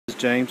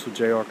James with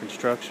JR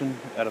Construction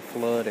at a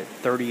flood at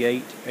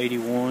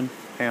 3881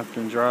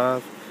 Hampton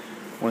Drive,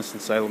 Winston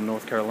Salem,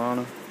 North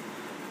Carolina.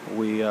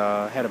 We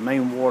had a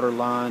main water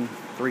line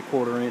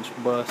 3/4 inch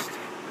bust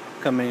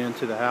coming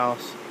into the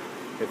house.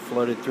 It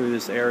flooded through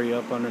this area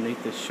up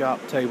underneath this shop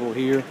table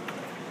here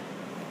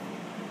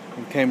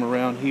and came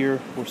around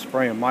here. We're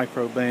spraying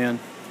microban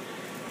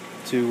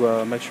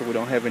to make sure we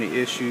don't have any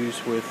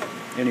issues with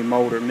any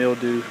mold or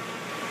mildew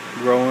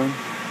growing.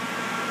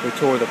 We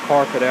tore the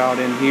carpet out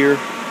in here,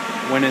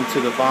 went into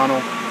the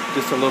vinyl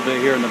just a little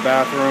bit here in the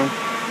bathroom,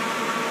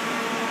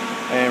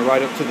 and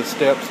right up to the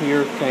steps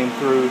here, came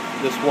through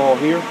this wall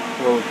here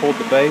where we pulled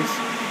the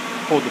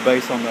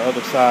base on the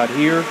other side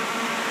here.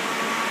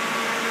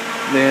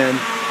 Then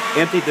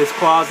emptied this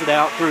closet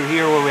out through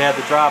here where we had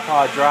the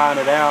Dripod drying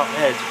it out.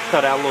 Had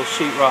cut out a little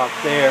sheetrock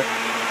there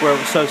where it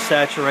was so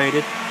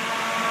saturated.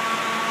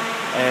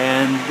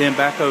 And then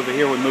back over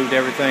here we moved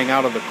everything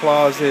out of the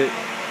closet,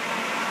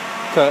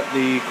 cut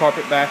the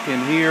carpet back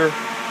in here.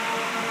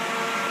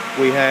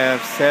 We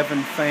have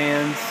 7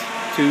 fans,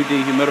 2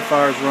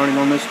 dehumidifiers running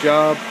on this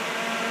job,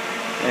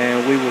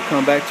 and we will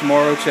come back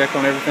tomorrow, check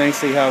on everything,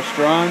 see how it's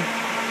drying.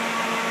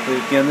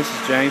 Again, this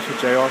is James with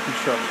JR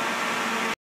Construction.